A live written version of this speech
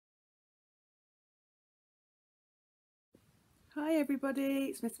Hi everybody,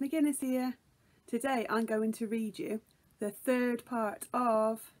 it's Miss McGuinness here. Today I'm going to read you the third part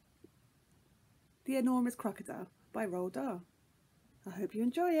of The Enormous Crocodile by Roald Dahl. I hope you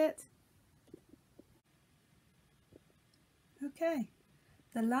enjoy it. Okay,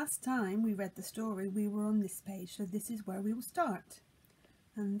 the last time we read the story we were on this page, so this is where we will start.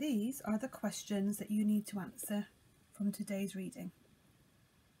 And these are the questions that you need to answer from today's reading.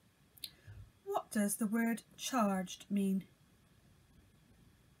 What does the word charged mean?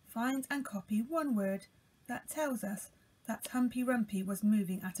 Find and copy one word that tells us that Humpy Rumpy was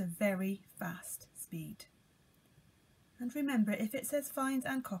moving at a very fast speed. And remember, if it says find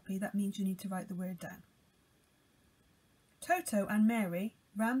and copy, that means you need to write the word down. Toto and Mary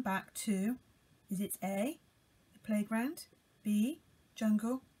ran back to, is it A, the playground, B,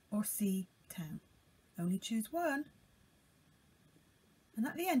 jungle, or C, town? Only choose one. And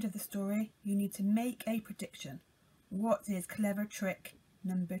at the end of the story, you need to make a prediction. What is clever trick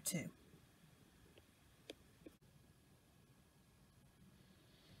number 2?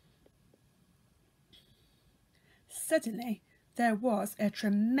 Suddenly, there was a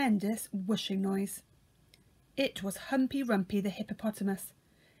tremendous whooshing noise. It was Humpy Rumpy the hippopotamus.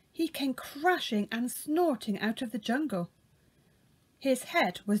 He came crashing and snorting out of the jungle. His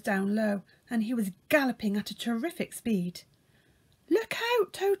head was down low, and he was galloping at a terrific speed. "Look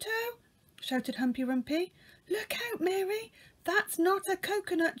out, Toto!" shouted Humpy Rumpy. "Look out, Mary! That's not a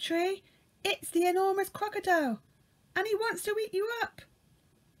coconut tree. It's the enormous crocodile, and he wants to eat you up."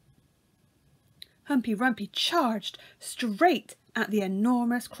 Humpy Rumpy charged straight at the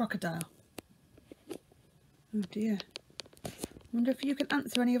enormous crocodile. Oh dear. I wonder if you can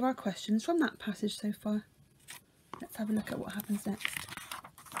answer any of our questions from that passage so far. Let's have a look at what happens next.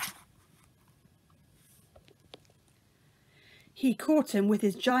 He caught him with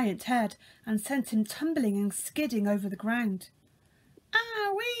his giant head and sent him tumbling and skidding over the ground.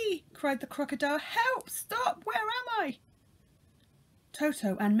 "Owie!" cried the crocodile. "Help! Stop! Where am I?"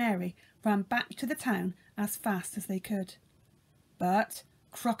 Toto and Mary ran back to the town as fast as they could. But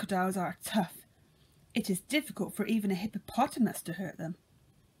crocodiles are tough. It is difficult for even a hippopotamus to hurt them.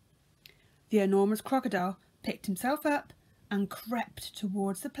 The enormous crocodile picked himself up and crept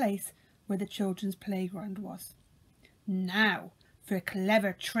towards the place where the children's playground was. "Now for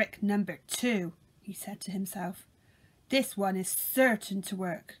clever trick number 2, he said to himself. "This one is certain to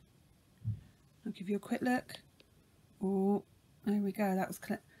work." I'll give you a quick look. Oh, there we go.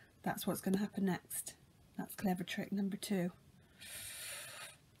 That's what's going to happen next. That's clever trick number 2.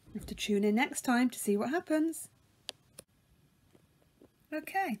 You have to tune in next time to see what happens.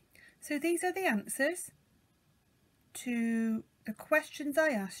 Okay, so these are the answers to the questions I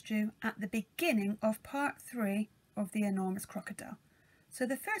asked you at the beginning of part 3 of The Enormous Crocodile. So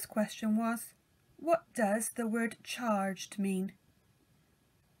the first question was, what does the word charged mean?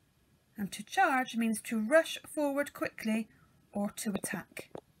 And to charge means to rush forward quickly or to attack.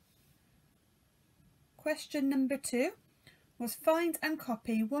 Question number 2 was find and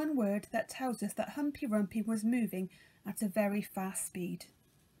copy one word that tells us that Humpy Rumpy was moving at a very fast speed.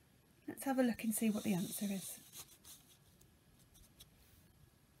 Let's have a look and see what the answer is.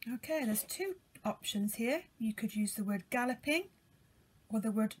 Okay, there's 2 options here. You could use the word galloping or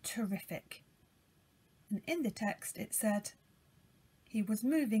the word terrific. And in the text it said he was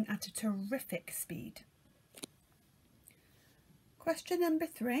moving at a terrific speed. Question number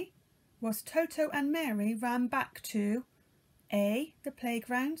 3 was Toto and Mary ran back to A, the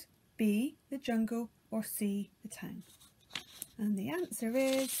playground, B, the jungle, or C, the town. And the answer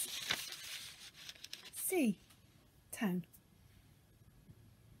is C, town.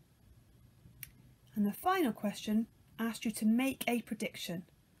 And the final question asked you to make a prediction.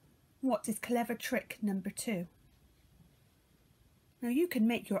 What is clever trick number 2? Now you can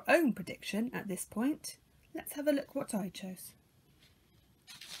make your own prediction at this point. Let's have a look what I chose.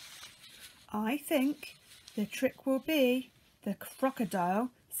 I think the trick will be the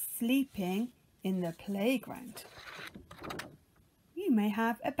crocodile sleeping in the playground. You may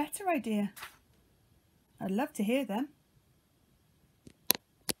have a better idea. I'd love to hear them.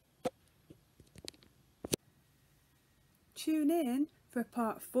 Tune in for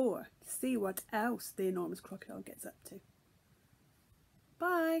part 4 to see what else the enormous crocodile gets up to.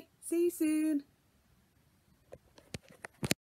 Bye, see you soon.